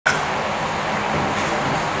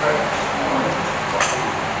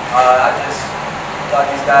I just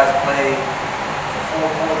thought these guys played for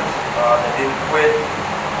 4 quarters. They didn't quit.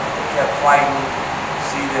 They kept fighting.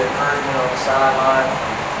 See the encouragement on the sideline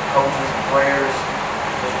from coaches and players.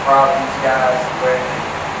 Just proud of these guys, the way they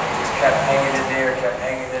just kept hanging in there, kept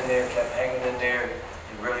hanging in there, kept hanging in there.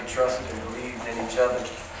 They really trusted and believed in each other.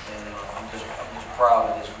 And I'm just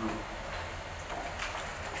proud of this group.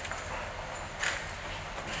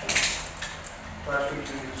 Last week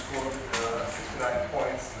you scored 69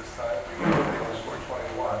 points. This time we only scored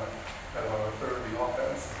 21. And on a third of the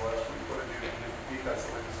offense. Last week, what did you do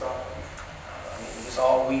defensively to stop them? Just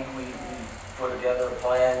all week we put together a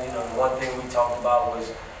plan. You know, the one thing we talked about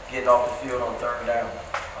was getting off the field on third down.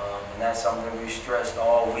 And that's something we stressed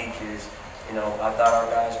all week is, you know, I thought our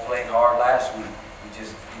guys played hard last week. We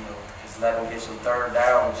just, you know, just let them get some third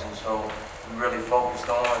downs. And so we really focused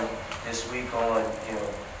on this week on, you know,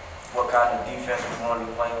 what kind of defense we wanted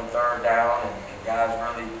to play on third down, and guys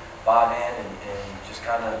really bought in and just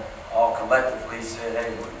kind of all collectively said,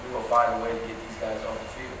 hey, we will find a way to get these guys off the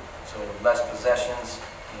field. So less possessions,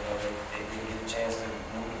 you know, they didn't get a chance to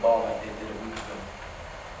move the ball like they did a week ago.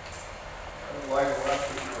 Last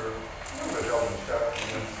week you were a little bit held in check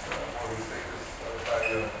against Morgan State, by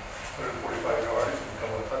 145 yards and a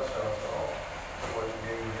couple of touchdowns and all. What you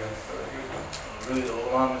game against Houston? Really, the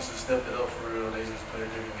O-line just stepped it up for real. They just played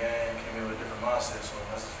a different game, came in with a different mindset, so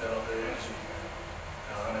I just fed off their energy.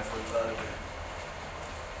 And that's what it's today.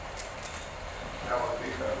 How about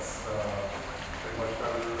defense? Pretty much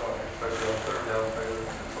better than doing, especially on third down players,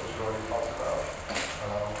 that's what you already talked about.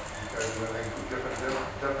 You guys do anything different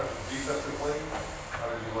defensively? How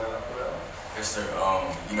did you line up for that? Yes, sir.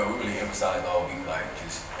 You know, we really emphasized all week, like,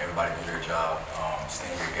 just everybody do their job, stay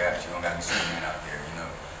in your gaps. You don't got to be Superman out there, you know.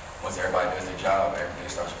 Once everybody does their job, everything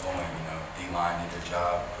starts flowing, you know. D-line did their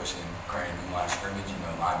job, pushing, creating new line of scrimmage, you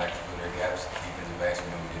know, linebackers fill their gaps, defensive backs,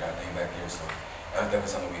 you know, we did our thing back there. So that was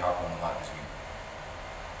definitely something we harped on a lot this week.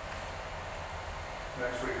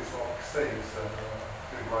 Next week it's all States,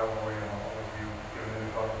 big rivalry, and all. Have you given any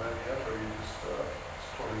thought to that yet, or are you just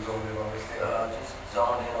totally zoned in on this game? Just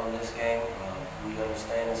zoned in on this game. We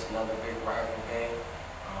understand it's another big rival game.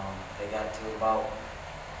 They got to about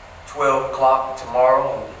 12 o'clock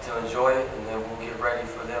tomorrow to enjoy it, and then we'll get ready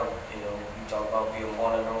for them. You know, we talk about being 1-0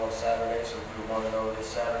 on Saturday, so we're 1-0 this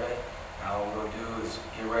Saturday. All we're going to do is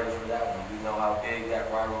get ready for that one. We know how big that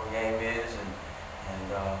rival game is, and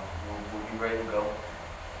we'll be ready to go.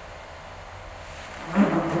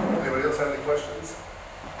 Anybody else have any questions?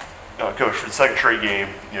 Coach, for the second straight game,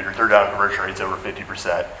 you know, your third down conversion rate's over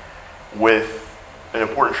 50%. With an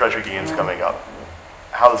important stretch of games coming up,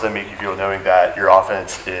 how does that make you feel knowing that your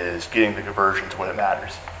offense is getting the conversions when it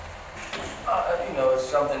matters? You know, it's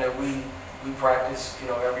something that we practice, you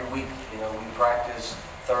know, every week. You know, we practice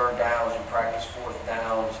third downs, we practice fourth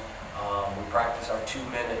downs, we practice our 2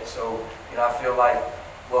 minutes. So, you know, I feel like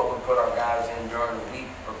what we put our guys in during the week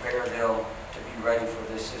prepare them to be ready for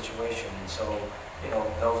this situation. And so, you know,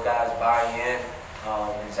 those guys buy in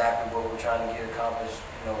exactly what we're trying to get accomplished,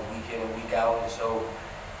 you know, week in and week out. And so,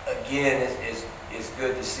 again, it's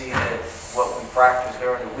good to see that what we practice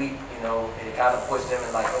during the week, you know, it kind of puts them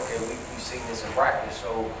in like, okay, we've seen this in practice,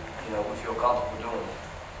 so, you know, we feel comfortable doing it.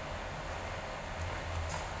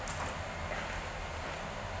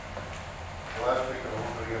 Last week and a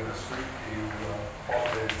little bit again this week, you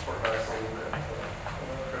alternated quarterbacks a little bit.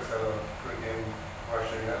 Chris had a good game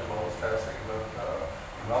rushing as well as passing, but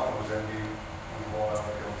when Malcolm was in, he moved the ball out of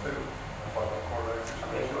the field too.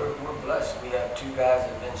 We're blessed. We have 2 guys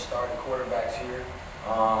that have been starting quarterbacks here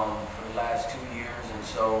for the last 2 years, and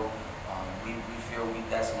so we feel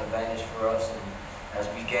that's an advantage for us. And as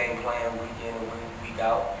we game plan week in and week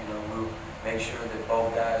out, you know, we'll make sure that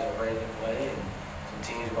both guys are ready to play, and some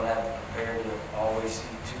teams are going to have to prepare to always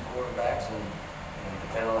see 2 quarterbacks. And you know,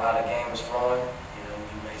 depending on how the game is flowing, you know,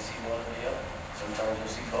 you may see one or the other. Sometimes you'll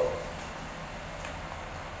see both.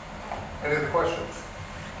 Any other questions?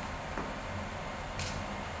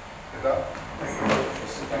 If not,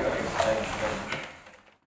 Thank you.